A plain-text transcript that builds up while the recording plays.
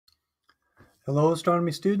Hello,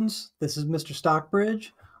 astronomy students. This is Mr.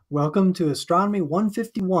 Stockbridge. Welcome to Astronomy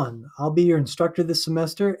 151. I'll be your instructor this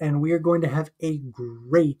semester, and we are going to have a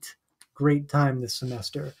great time this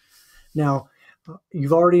semester. Now,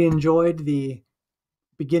 you've already enjoyed the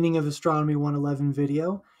beginning of Astronomy 111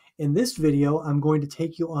 video. In this video, I'm going to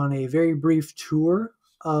take you on a very brief tour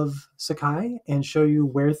of Sakai and show you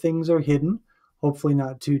where things are hidden, hopefully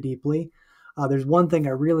not too deeply. There's one thing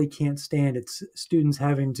I really can't stand. It's students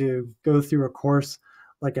having to go through a course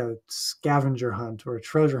like a scavenger hunt or a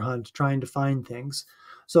treasure hunt trying to find things.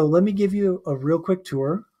 So let me give you a real quick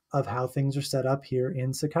tour of how things are set up here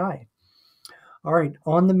in Sakai. All right,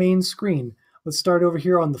 on the main screen, let's start over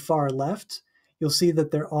here on the far left. You'll see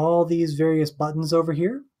that there are all these various buttons over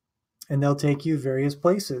here, and they'll take you various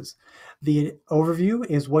places. The overview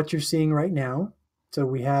is what you're seeing right now. So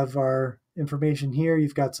we have our information here.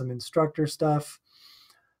 You've got some instructor stuff,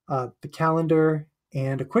 the calendar,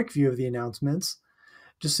 and a quick view of the announcements.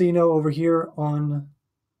 Just so you know, over here on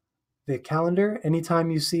the calendar,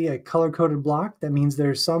 anytime you see a color-coded block, that means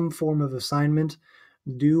there's some form of assignment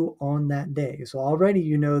due on that day. So already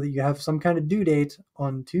you know that you have some kind of due date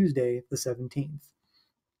on Tuesday, the 17th.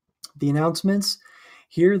 The announcements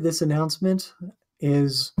here, this announcement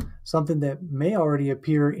is something that may already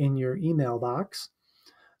appear in your email box.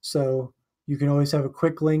 So you can always have a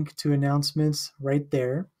quick link to announcements right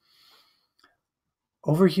there.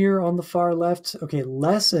 Over here on the far left, okay,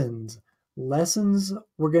 lessons. Lessons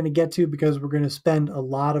we're going to get to because we're going to spend a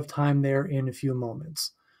lot of time there in a few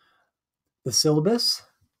moments. The syllabus.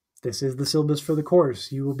 This is the syllabus for the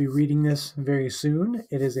course. You will be reading this very soon.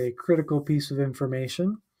 It is a critical piece of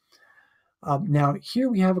information. Now, here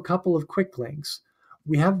we have a couple of quick links.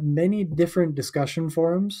 We have many different discussion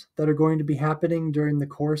forums that are going to be happening during the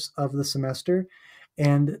course of the semester.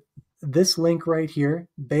 And this link right here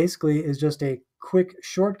basically is just a quick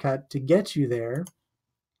shortcut to get you there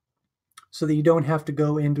so that you don't have to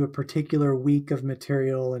go into a particular week of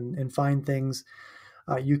material and find things.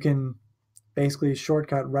 You can basically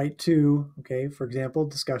shortcut right to, okay, for example,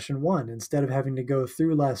 discussion 1, instead of having to go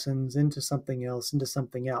through lessons into something else,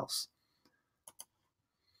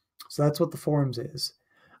 So that's what the forums is.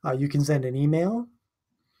 You can send an email.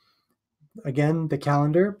 Again, the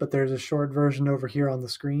calendar, but there's a short version over here on the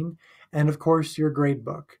screen. And of course, your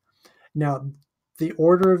gradebook. Now, the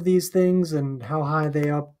order of these things and how high they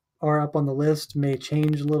are up on the list may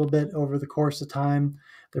change a little bit over the course of time.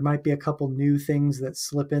 There might be a couple new things that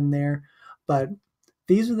slip in there, but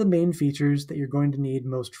these are the main features that you're going to need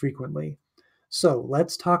most frequently. So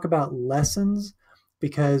let's talk about lessons,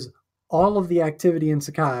 because all of the activity in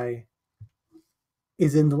Sakai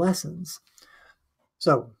is in the lessons.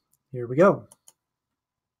 So here we go.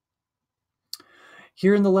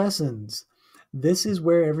 Here in the lessons, this is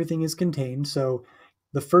where everything is contained. So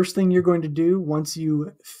the first thing you're going to do once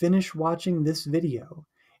you finish watching this video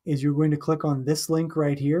is you're going to click on this link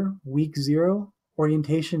right here, Week 0,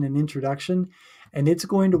 Orientation and Introduction, and it's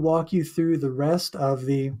going to walk you through the rest of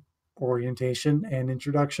the orientation and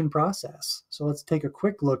introduction process. So let's take a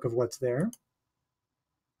quick look of what's there.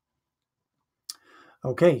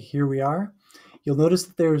 Okay, here we are. You'll notice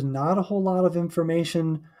that there's not a whole lot of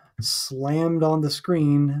information slammed on the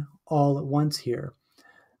screen all at once here.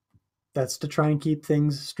 That's to try and keep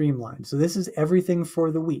things streamlined. So this is everything for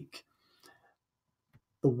the week.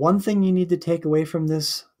 The one thing you need to take away from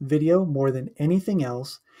this video more than anything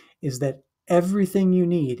else is that everything you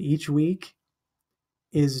need each week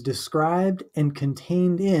is described and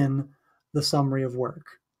contained in the summary of work.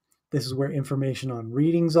 This is where information on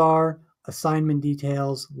readings are, assignment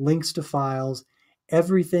details, links to files,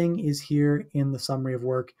 everything is here in the summary of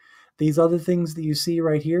work. These other things that you see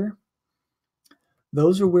right here,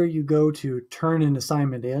 those are where you go to turn an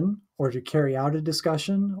assignment in, or to carry out a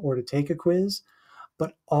discussion, or to take a quiz.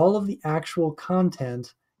 But all of the actual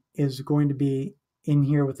content is going to be in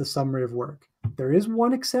here with the summary of work. There is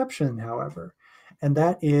one exception, however, and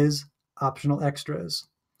that is optional extras.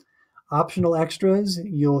 Optional extras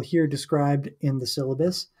you'll hear described in the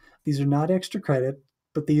syllabus. These are not extra credit,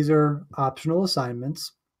 but these are optional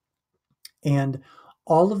assignments. And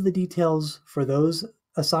all of the details for those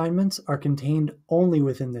assignments are contained only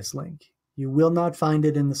within this link. You will not find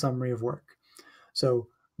it in the summary of work. So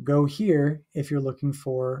go here if you're looking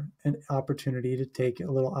for an opportunity to take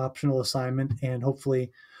a little optional assignment and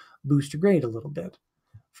hopefully boost your grade a little bit.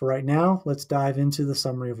 For right now, let's dive into the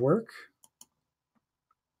summary of work.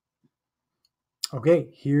 Okay,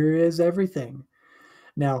 here is everything.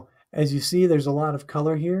 Now, as you see, there's a lot of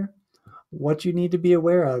color here. What you need to be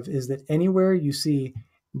aware of is that anywhere you see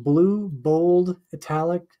blue, bold,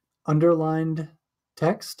 italic, underlined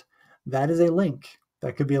text, that is a link.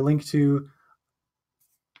 That could be a link to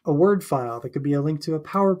a Word file. That could be a link to a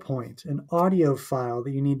PowerPoint, an audio file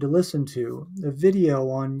that you need to listen to, a video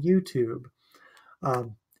on YouTube,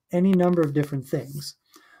 um, any number of different things.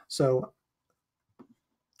 So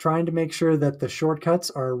trying to make sure that the shortcuts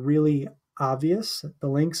are really obvious. The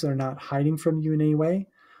links are not hiding from you in any way.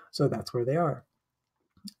 So that's where they are.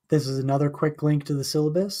 This is another quick link to the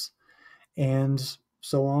syllabus, and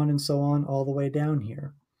so on all the way down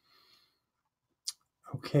here.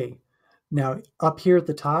 Okay, now up here at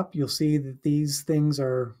the top, you'll see that these things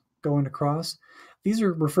are going across. These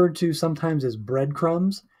are referred to sometimes as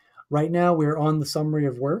breadcrumbs. Right now, we're on the summary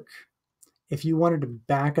of work. If you wanted to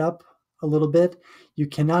back up a little bit, you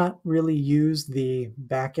cannot really use the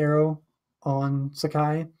back arrow on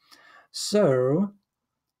Sakai. So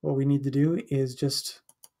what we need to do is just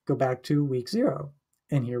go back to week 0.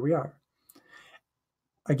 And here we are.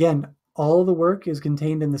 Again, all the work is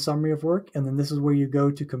contained in the summary of work, and then this is where you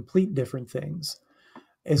go to complete different things.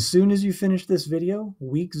 As soon as you finish this video,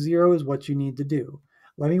 week 0 is what you need to do.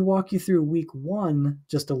 Let me walk you through week 1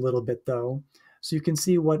 just a little bit though, so you can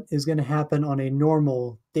see what is going to happen on a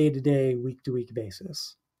normal day-to-day, week-to-week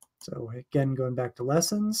basis. So again, going back to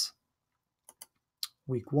lessons,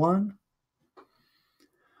 week 1.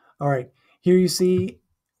 All right, here you see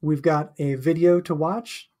we've got a video to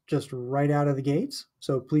watch just right out of the gates.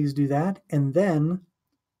 So please do that, and then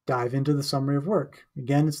dive into the summary of work.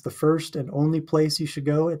 Again, it's the first and only place you should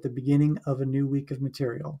go at the beginning of a new week of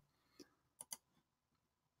material.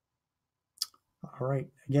 All right,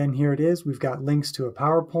 again, here it is. We've got links to a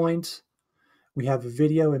PowerPoint. We have a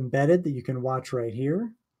video embedded that you can watch right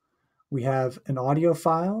here. We have an audio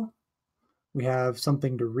file. We have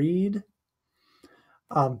something to read.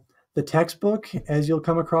 The textbook, as you'll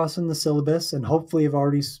come across in the syllabus, and hopefully you've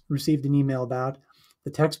already received an email about, the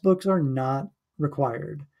textbooks are not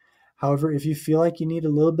required. However, if you feel like you need a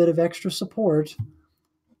little bit of extra support,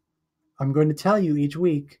 I'm going to tell you each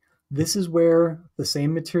week, this is where the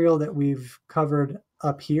same material that we've covered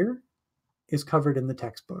up here is covered in the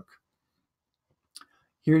textbook.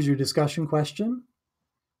 Here's your discussion question.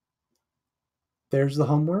 There's the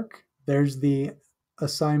homework. There's the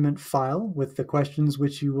assignment file with the questions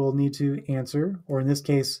which you will need to answer, or in this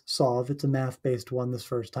case, solve. It's a math-based one this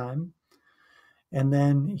first time. And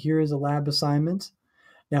then here is a lab assignment.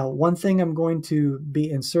 Now, one thing I'm going to be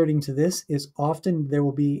inserting to this is often there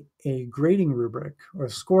will be a grading rubric or a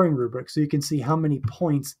scoring rubric, so you can see how many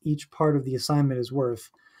points each part of the assignment is worth.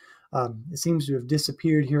 It seems to have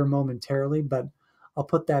disappeared here momentarily, but I'll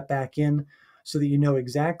put that back in so that you know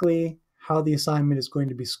exactly how the assignment is going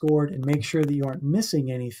to be scored and make sure that you aren't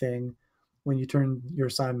missing anything when you turn your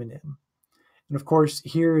assignment in. And of course,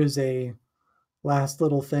 here is a last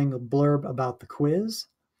little thing, a blurb about the quiz,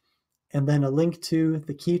 and then a link to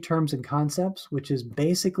the key terms and concepts, which is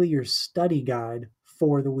basically your study guide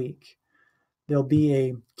for the week. There'll be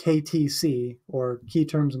a KTC, or key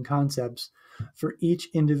terms and concepts, for each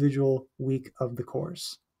individual week of the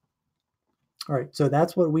course. All right, so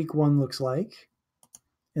that's what week 1 looks like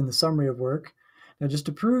in the summary of work. Now, just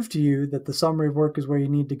to prove to you that the summary of work is where you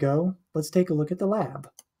need to go, let's take a look at the lab.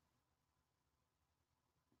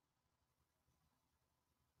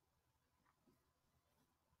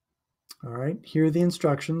 All right, here are the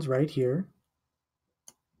instructions right here.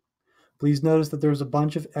 Please notice that there's a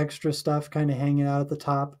bunch of extra stuff kind of hanging out at the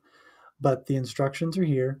top, but the instructions are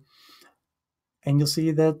here. And you'll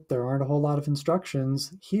see that there aren't a whole lot of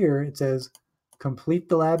instructions. Here it says, complete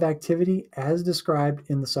the lab activity as described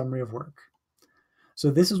in the summary of work.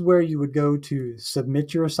 So this is where you would go to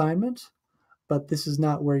submit your assignment, but this is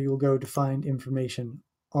not where you'll go to find information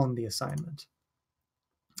on the assignment.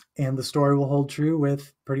 And the story will hold true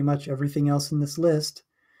with pretty much everything else in this list,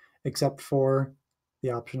 except for the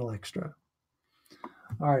optional extra.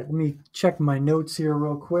 All right, let me check my notes here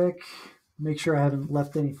real quick. Make sure I haven't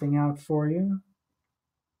left anything out for you.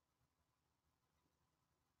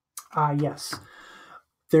 Yes.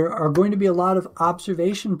 There are going to be a lot of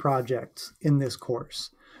observation projects in this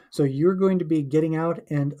course. So you're going to be getting out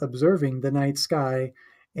and observing the night sky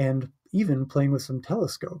and even playing with some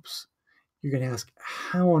telescopes. You're going to ask,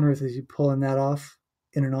 how on earth is he pulling that off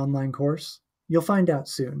in an online course? You'll find out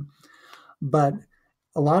soon. But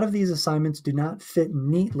a lot of these assignments do not fit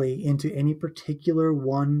neatly into any particular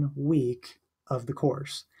 1 week of the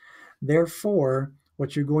course. Therefore,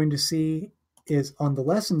 what you're going to see is on the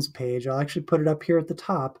lessons page, I'll actually put it up here at the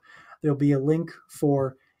top, there'll be a link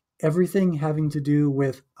for everything having to do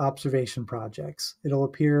with observation projects. It'll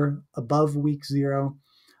appear above week 0.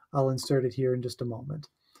 I'll insert it here in just a moment.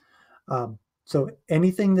 So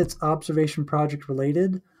anything that's observation project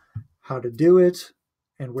related, how to do it,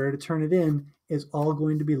 and where to turn it in is all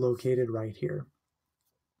going to be located right here.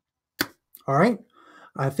 All right.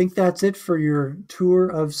 I think that's it for your tour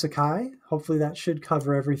of Sakai. Hopefully, that should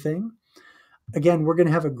cover everything. Again, we're going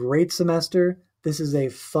to have a great semester. This is a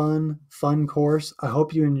fun course. I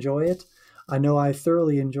hope you enjoy it. I know I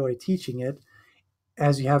thoroughly enjoy teaching it.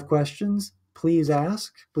 As you have questions, please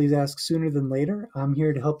ask. Please ask sooner than later. I'm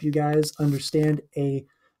here to help you guys understand a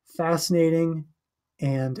fascinating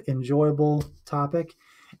and enjoyable topic,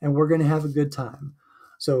 and we're going to have a good time.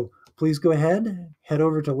 So please go ahead, head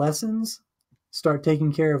over to lessons, start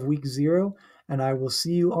taking care of week 0, and I will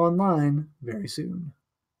see you online very soon.